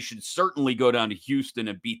 and they should certainly go down to Houston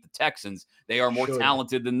and beat the Texans. They are more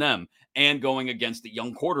talented than them, and going against the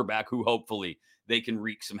young quarterback who hopefully they can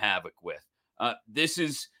wreak some havoc with. This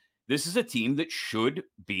is a team that should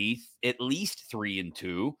be at least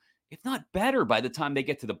 3-2, if not better, by the time they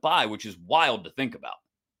get to the bye, which is wild to think about.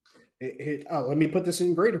 Let me put this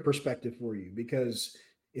in greater perspective for you, because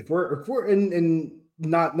if we're in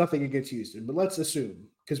nothing against Houston, but let's assume,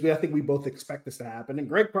 because I think we both expect this to happen, and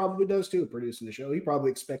Greg probably does too, producing the show. He probably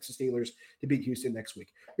expects the Steelers to beat Houston next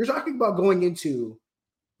week. You're talking about going into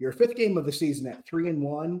your 5th game of the season at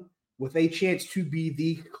 3-1 with a chance to be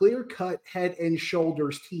the clear-cut head and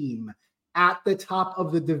shoulders team at the top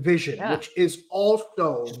of the division, which is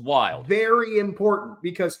also wild, very important,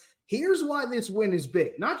 because here's why this win is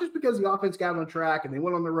big. Not just because the offense got on track and they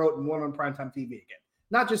went on the road and won on primetime TV again.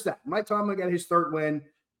 Not just that. Mike Tomlin got his 3rd win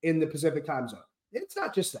in the Pacific time zone. It's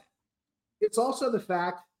not just that. It's also the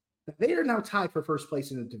fact that they are now tied for first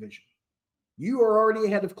place in the division. You are already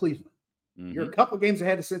ahead of Cleveland. Mm-hmm. You're a couple games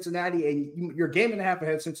ahead of Cincinnati, and you're a game and a half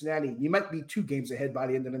ahead of Cincinnati. You might be 2 games ahead by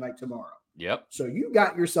the end of the night tomorrow. Yep. So you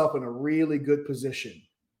got yourself in a really good position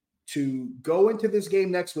to go into this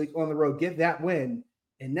game next week on the road, get that win,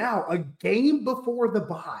 and now a game before the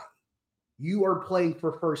bye, you are playing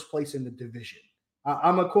for first place in the division.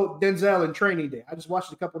 I'm going to quote Denzel in Training Day. I just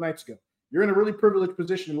watched it a couple nights ago. You're in a really privileged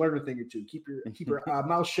position to learn a thing or two. Keep your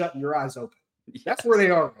mouth shut and your eyes open. Yes. That's where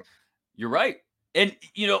they are. You're right. And,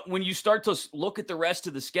 when you start to look at the rest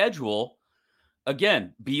of the schedule,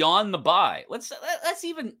 again, beyond the bye, let's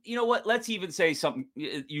even, let's even say something,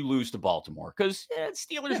 you lose to Baltimore, because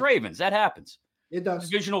Steelers, Ravens, that happens. It does.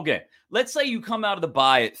 Divisional game. Let's say you come out of the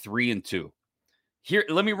bye at 3-2. Here,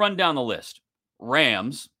 let me run down the list.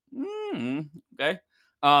 Rams. Okay.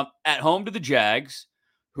 At home to the Jags,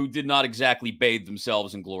 who did not exactly bathe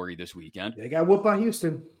themselves in glory this weekend. They got whooped by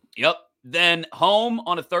Houston. Yep. Then home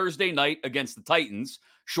on a Thursday night against the Titans.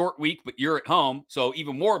 Short week, but you're at home. So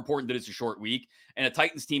even more important that it's a short week. And a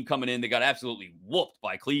Titans team coming in, they got absolutely whooped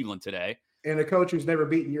by Cleveland today. And a coach who's never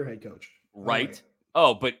beaten your head coach. Right.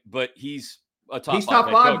 Oh, but he's a top 5 he's top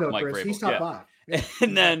head 5 coach, though, Mike Chris. Vrabel. He's top 5. Yeah.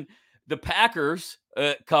 And then the Packers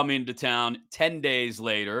come into town 10 days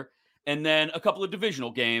later. And then a couple of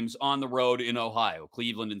divisional games on the road in Ohio,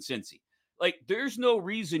 Cleveland and Cincy. Like, there's no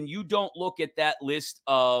reason you don't look at that list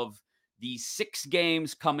of the 6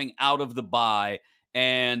 games coming out of the bye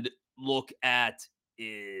and look at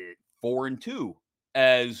 4-2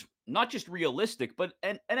 as not just realistic, but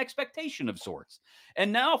an expectation of sorts.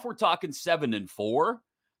 And now if we're talking 7-4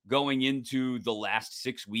 going into the last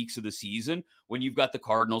 6 weeks of the season, when you've got the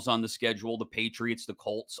Cardinals on the schedule, the Patriots, the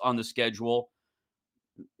Colts on the schedule,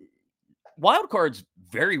 wild card's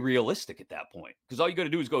very realistic at that point, because all you got to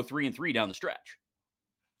do is go 3-3 down the stretch.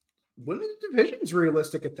 Winning the division's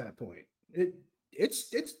realistic at that point. It's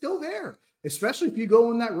still there, especially if you go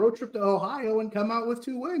on that road trip to Ohio and come out with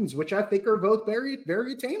 2 wins, which I think are both very,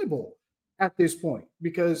 very attainable at this point,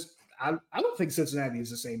 because I don't think Cincinnati is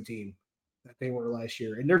the same team that they were last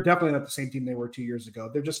year, and they're definitely not the same team they were 2 years ago.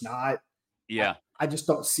 They're just not. Yeah, I just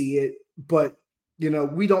don't see it. But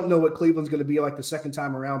we don't know what Cleveland's going to be like the second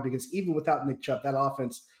time around, because even without Nick Chubb, that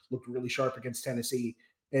offense looked really sharp against Tennessee.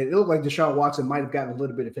 And it looked like Deshaun Watson might have gotten a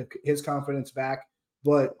little bit of his confidence back.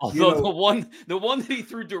 But although the one that he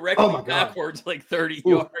threw directly backwards like 30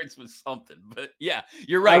 yards was something. But yeah,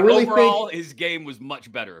 you're right. Really overall, his game was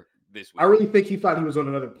much better this week. I really think he thought he was on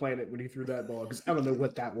another planet when he threw that ball, because I don't know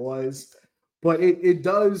what that was. But it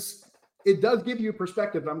does give you a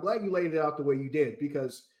perspective. I'm glad you laid it out the way you did,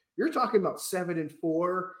 because you're talking about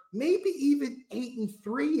 7-4, maybe even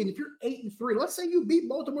 8-3. And if you're 8-3, let's say you beat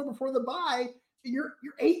Baltimore before the bye, you're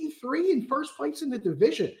 8-3 in first place in the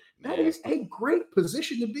division. That is a great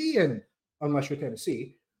position to be in, unless you're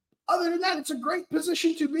Tennessee. Other than that, it's a great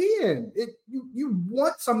position to be in. You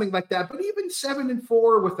want something like that, but even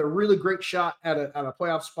 7-4 with a really great shot at a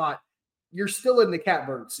playoff spot, you're still in the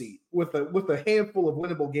catbird seat with a handful of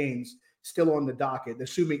winnable games still on the docket,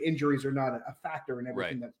 assuming injuries are not a factor in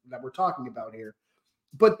everything that we're talking about here.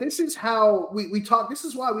 But this is how we talk. This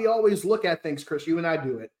is why we always look at things, Chris. You and I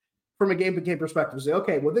do it from a game-to-game perspective. Say,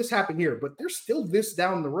 okay, well, this happened here, but there's still this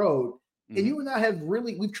down the road. Mm-hmm. And you and I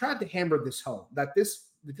we've tried to hammer this home, that this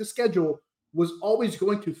schedule was always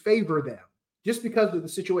going to favor them just because of the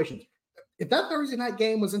situations. If that Thursday night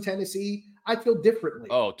game was in Tennessee, I'd feel differently.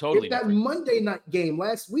 Oh, totally. If that Monday night game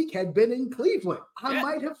last week had been in Cleveland, I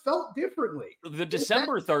might have felt differently. The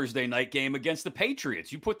December Thursday night game against the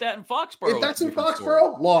Patriots, you put that in Foxborough. If that's in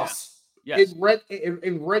Foxborough, loss. Yeah. Yes.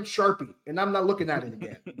 In red Sharpie, and I'm not looking at it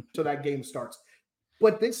again until that game starts.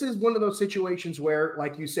 But this is one of those situations where,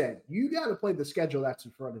 like you said, you got to play the schedule that's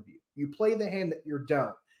in front of you. You play the hand that you're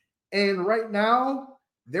dealt. And right now,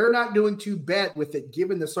 they're not doing too bad with it,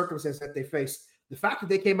 given the circumstance that they faced. The fact that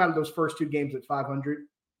they came out of those first two games at 500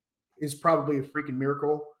 is probably a freaking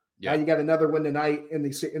miracle. Yeah. Now you got another win tonight in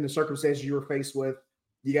the circumstances you were faced with.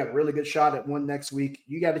 You got a really good shot at one next week.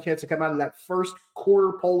 You got a chance to come out of that first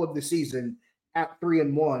quarter poll of the season at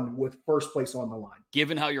 3-1 with first place on the line.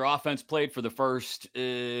 Given how your offense played for the first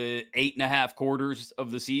 8.5 quarters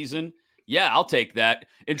of the season, yeah, I'll take that.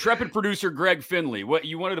 Intrepid producer Greg Finley, what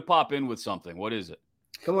you wanted to pop in with something? What is it?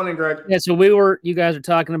 Come on in, Greg. Yeah, so you guys are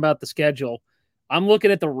talking about the schedule. I'm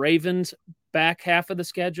looking at the Ravens back half of the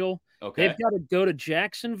schedule. Okay. They've got to go to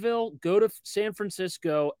Jacksonville, go to San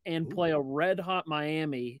Francisco, and play a red-hot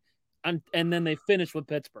Miami, and then they finish with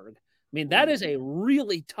Pittsburgh. I mean, that is a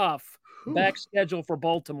really tough back schedule for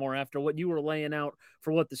Baltimore after what you were laying out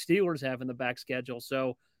for what the Steelers have in the back schedule.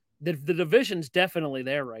 So the division's definitely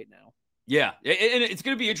there right now. Yeah, and it's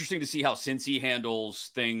going to be interesting to see how Cincy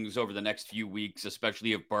handles things over the next few weeks,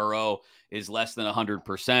 especially if Burrow is less than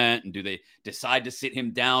 100%. And do they decide to sit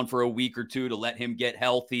him down for a week or two to let him get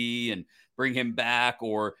healthy and bring him back?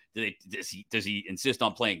 Or does he insist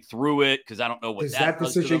on playing through it? Because I don't know what does that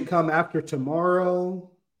decision come after tomorrow?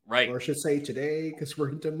 Right. Or I should say today, because we're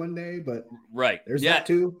into Monday. But right. There's that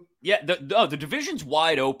too. Yeah, the division's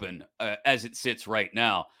wide open as it sits right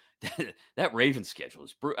now. That Ravens schedule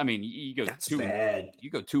is brutal. I mean, you go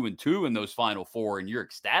 2-2 in those final four, and you're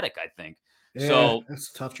ecstatic, I think. Yeah, so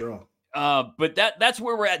that's a tough draw. But that's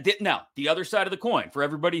where we're at now. The other side of the coin, for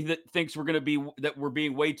everybody that thinks we're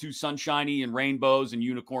being way too sunshiny and rainbows and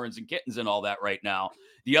unicorns and kittens and all that right now.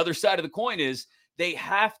 The other side of the coin is they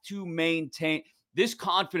have to maintain this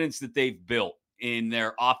confidence that they've built in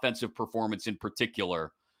their offensive performance, in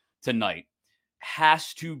particular tonight,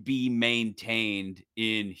 has to be maintained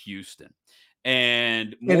in Houston.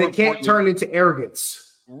 And it can't turn into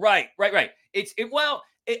arrogance. Right.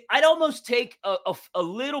 I'd almost take a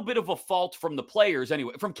little bit of a fault from the players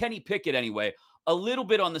anyway, from Kenny Pickett anyway, a little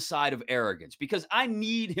bit on the side of arrogance, because I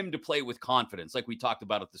need him to play with confidence, like we talked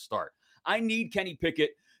about at the start. I need Kenny Pickett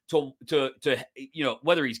to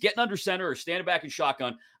whether he's getting under center or standing back in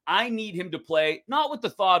shotgun, I need him to play not with the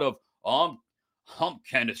thought of, I'm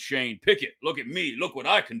Kenneth Shane Pickett. Look at me. Look what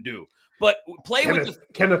I can do. But play with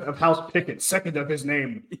Kenneth of House Pickett, second of his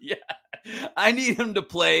name. Yeah. I need him to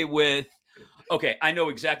play with, okay, I know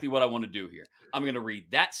exactly what I want to do here. I'm going to read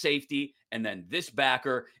that safety and then this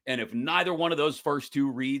backer. And if neither one of those first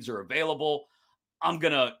two reads are available, I'm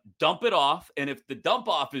going to dump it off. And if the dump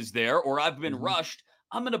off is there or I've been rushed,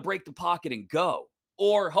 I'm going to break the pocket and go.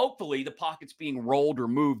 Or hopefully the pocket's being rolled or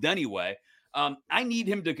moved anyway. I need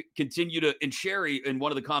him to continue to, and Sherry in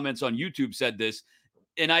one of the comments on YouTube said this,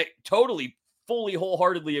 and I totally, fully,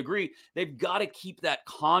 wholeheartedly agree. They've got to keep that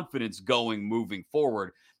confidence going moving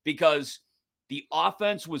forward, because the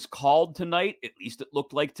offense was called tonight, at least it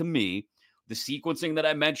looked like to me. The sequencing that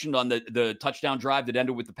I mentioned on the touchdown drive that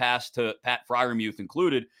ended with the pass to Pat Freiermuth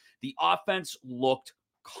included, the offense looked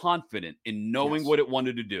confident in knowing what it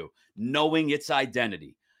wanted to do, knowing its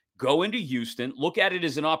identity. Go into Houston, look at it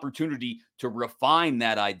as an opportunity to refine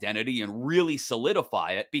that identity and really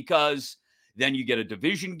solidify it, because Then you get a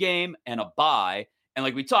division game and a bye. And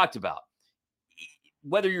like we talked about,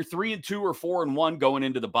 whether you're 3-2 or 4-1 going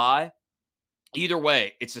into the bye, either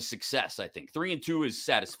way, it's a success, I think. 3-2 is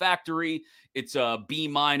satisfactory. It's a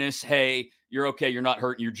B-. Hey, you're okay. You're not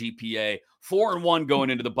hurting your GPA. 4-1 going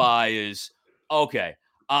into the bye is okay.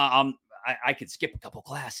 I could skip a couple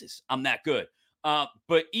classes. I'm that good.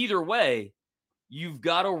 But either way, you've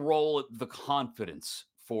got to roll the confidence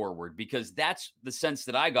forward, because that's the sense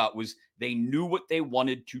that I got, was they knew what they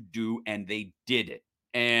wanted to do and they did it.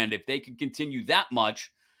 And if they can continue that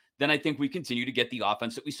much, then I think we continue to get the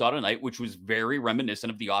offense that we saw tonight, which was very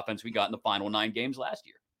reminiscent of the offense we got in the final 9 games last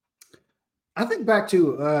year. I think back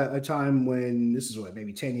to a time when, this is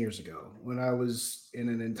maybe 10 years ago, when I was in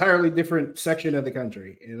an entirely different section of the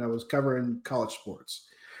country and I was covering college sports.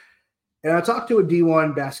 And I talked to a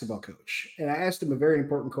D1 basketball coach, and I asked him a very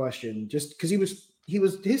important question, just because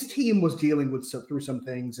his team was dealing with through some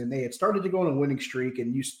things, and they had started to go on a winning streak.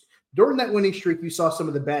 And during that winning streak, you saw some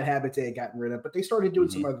of the bad habits they had gotten rid of, but they started doing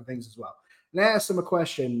some other things as well. And I asked him a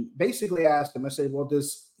question. Basically, I asked him, I said, well,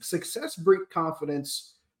 does success breed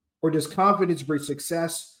confidence, or does confidence breed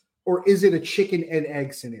success, or is it a chicken and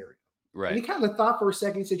egg scenario? Right. And he kind of thought for a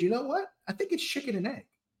second. He said, you know what? I think it's chicken and egg,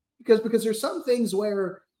 because there's some things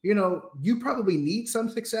where, you probably need some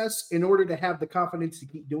success in order to have the confidence to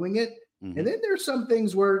keep doing it. Mm-hmm. And then there's some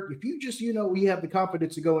things where if you just, you have the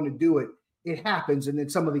confidence to go in and do it, it happens. And then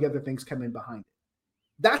some of the other things come in behind it.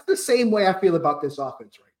 That's the same way I feel about this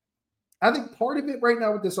offense right now. I think part of it right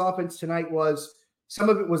now with this offense tonight was, some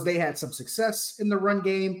of it was they had some success in the run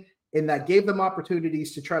game, and that gave them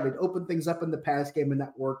opportunities to try to open things up in the pass game, and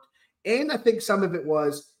that worked. And I think some of it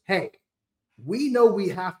was, hey, we know we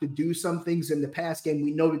have to do some things in the pass game.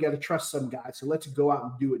 We know we got to trust some guys. So let's go out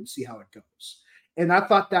and do it and see how it goes. And I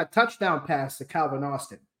thought that touchdown pass to Calvin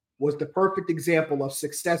Austin was the perfect example of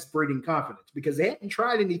success breeding confidence, because they hadn't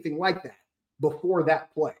tried anything like that before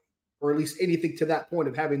that play, or at least anything to that point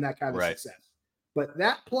of having that kind of success. But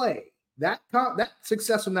that play, that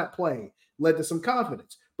success in that play led to some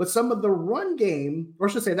confidence. But some of the run game, or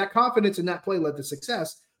I should say that confidence in that play led to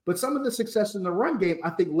success. But some of the success in the run game, I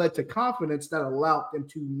think, led to confidence that allowed them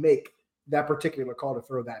to make that particular call to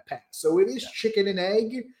throw that pass. So it is chicken and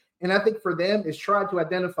egg. And I think for them, is trying to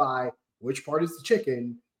identify which part is the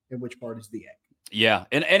chicken and which part is the egg. Yeah.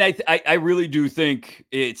 And I really do think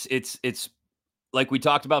it's like we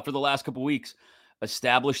talked about for the last couple of weeks,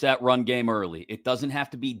 establish that run game early. It doesn't have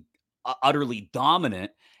to be utterly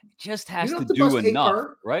dominant. It just has to do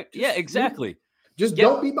enough, right? Yeah, exactly. Just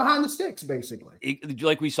don't be behind the sticks, basically.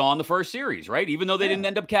 Like we saw in the first series, right? Even though they didn't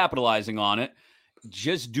end up capitalizing on it,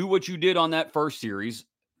 just do what you did on that first series,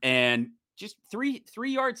 and just three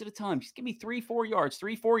yards at a time. Just give me 3-4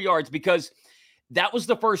 yards, because that was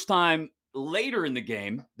the first time later in the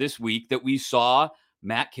game this week that we saw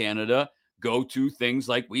Matt Canada go to things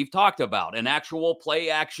like we've talked about, an actual play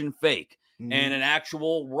action fake and an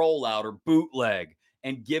actual rollout or bootleg,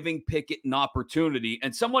 and giving Pickett an opportunity.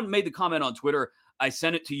 And someone made the comment on Twitter, I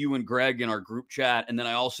sent it to you and Greg in our group chat, and then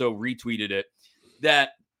I also retweeted it,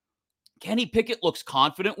 that Kenny Pickett looks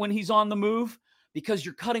confident when he's on the move, because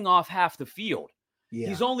you're cutting off half the field. Yeah.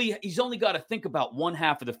 He's only got to think about one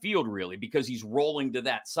half of the field, really, because he's rolling to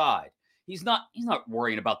that side. He's not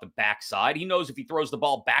worrying about the backside. He knows if he throws the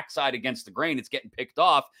ball backside against the grain, it's getting picked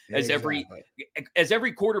off, as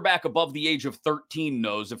every quarterback above the age of 13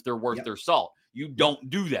 knows if they're worth their salt. You don't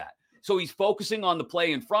do that. So he's focusing on the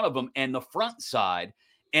play in front of him and the front side,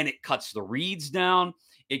 and it cuts the reads down.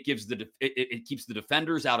 It gives it keeps the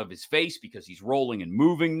defenders out of his face because he's rolling and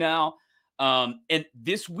moving now. And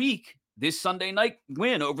this week, this Sunday night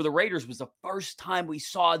win over the Raiders was the first time we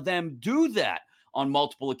saw them do that on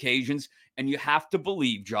multiple occasions. And you have to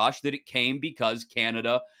believe, Josh, that it came because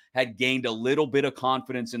Canada had gained a little bit of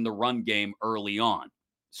confidence in the run game early on.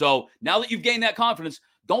 So now that you've gained that confidence,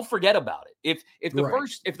 don't forget about it. If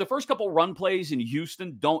the first couple run plays in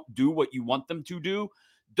Houston don't do what you want them to do,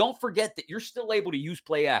 don't forget that you're still able to use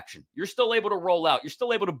play action. You're still able to roll out. You're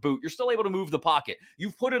still able to boot. You're still able to move the pocket.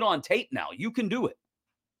 You've put it on tape now. You can do it.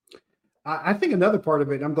 I think another part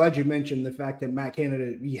of it, I'm glad you mentioned the fact that Matt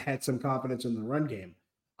Canada, he had some confidence in the run game.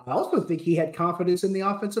 I also think he had confidence in the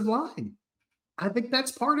offensive line. I think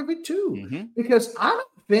that's part of it too, because I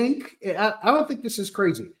don't think this is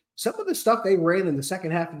crazy. Some of the stuff they ran in the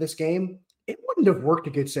second half of this game, it wouldn't have worked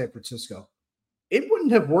against San Francisco. It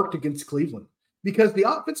wouldn't have worked against Cleveland, because the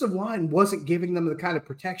offensive line wasn't giving them the kind of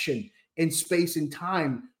protection and space and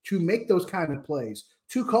time to make those kind of plays,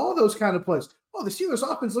 to call those kind of plays. Oh, the Steelers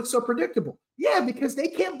offense looks so predictable. Yeah, because they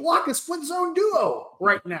can't block a split zone duo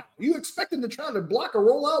right now. You expect them to try to block a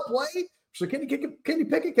rollout play So Kenny Pickett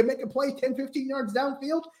can make a play 10, 15 yards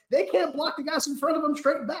downfield. They can't block the guys in front of them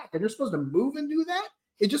straight back. And they're supposed to move and do that.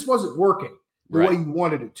 It just wasn't working the way you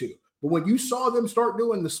wanted it to. But when you saw them start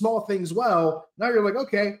doing the small things well, now you're like,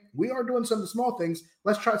 okay, we are doing some of the small things.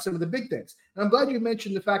 Let's try some of the big things. And I'm glad you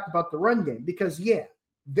mentioned the fact about the run game because,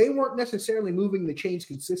 they weren't necessarily moving the chains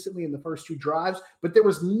consistently in the first 2 drives, but there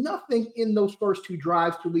was nothing in those first 2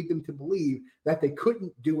 drives to lead them to believe that they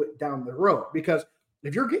couldn't do it down the road. Because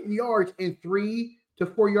if you're getting yards in 3 to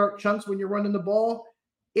 4 yard chunks when you're running the ball,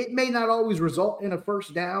 it may not always result in a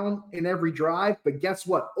first down in every drive, but guess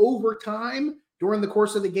what? Over time, during the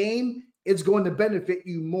course of the game, it's going to benefit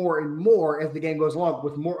you more and more as the game goes along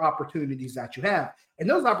with more opportunities that you have. And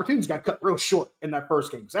those opportunities got cut real short in that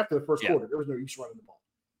first game because after the first quarter, there was no use running the ball.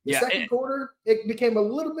 The second quarter, it became a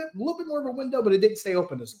little bit more of a window, but it didn't stay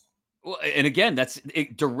open as long. Well, and again, that's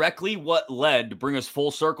directly what led to bring us full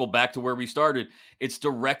circle back to where we started. It's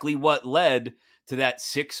directly what led to that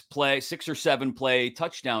 6 or 7 play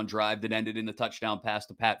touchdown drive that ended in the touchdown pass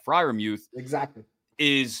to Pat Freiermuth. Exactly.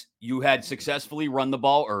 Is you had successfully run the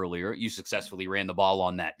ball earlier. You successfully ran the ball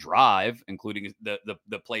on that drive, including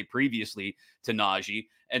the play previously to Najee.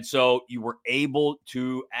 And so you were able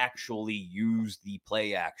to actually use the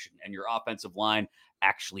play action, and your offensive line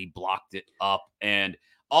actually blocked it up. And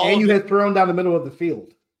you had thrown down the middle of the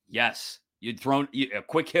field. Yes. You'd thrown a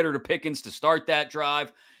quick hitter to Pickens to start that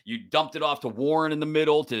drive. You dumped it off to Warren in the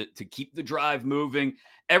middle to keep the drive moving.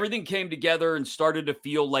 Everything came together and started to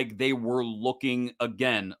feel like they were looking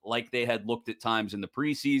again, like they had looked at times in the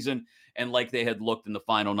preseason and like they had looked in the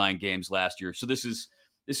final 9 games last year. So this is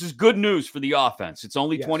good news for the offense. It's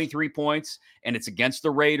only 23 points, and it's against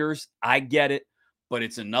the Raiders. I get it, but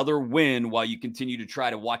it's another win while you continue to try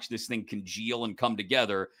to watch this thing congeal and come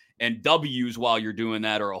together. And W's while you're doing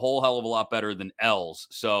that are a whole hell of a lot better than L's.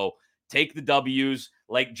 So take the W's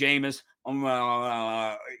like Jameis.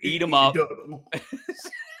 Eat them up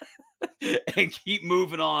and keep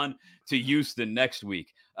moving on to Houston next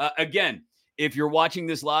week. Again, if you're watching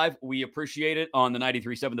this live, we appreciate it on the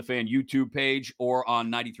 93.7 The Fan YouTube page or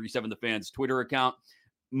on 93.7 The Fan's Twitter account.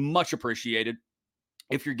 Much appreciated.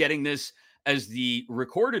 If you're getting this as the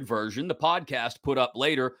recorded version, the podcast put up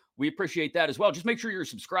later, we appreciate that as well. Just make sure you're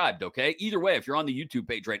subscribed, okay? Either way, if you're on the YouTube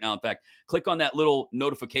page right now, in fact, click on that little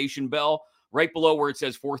notification bell right below where it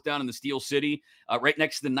says 4th Down in the Steel City, right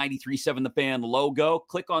next to the 93.7 The Fan logo.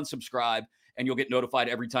 Click on subscribe, and you'll get notified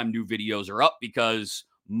every time new videos are up because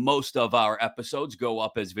most of our episodes go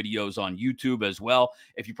up as videos on YouTube as well.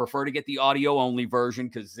 If you prefer to get the audio-only version,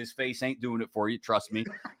 because this face ain't doing it for you, trust me,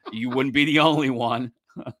 you wouldn't be the only one.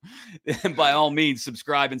 And by all means,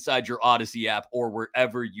 subscribe inside your Odyssey app or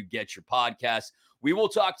wherever you get your podcasts. We will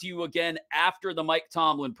talk to you again after the Mike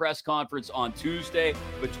Tomlin press conference on Tuesday.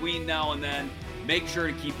 Between now and then, make sure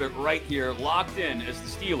to keep it right here, locked in as the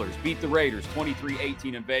Steelers beat the Raiders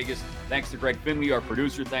 23-18 in Vegas. Thanks to Greg Finley, our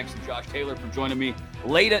producer. Thanks to Josh Taylor for joining me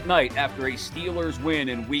late at night after a Steelers win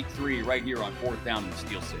in Week 3 right here on 4th Down in the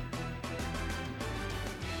Steel City.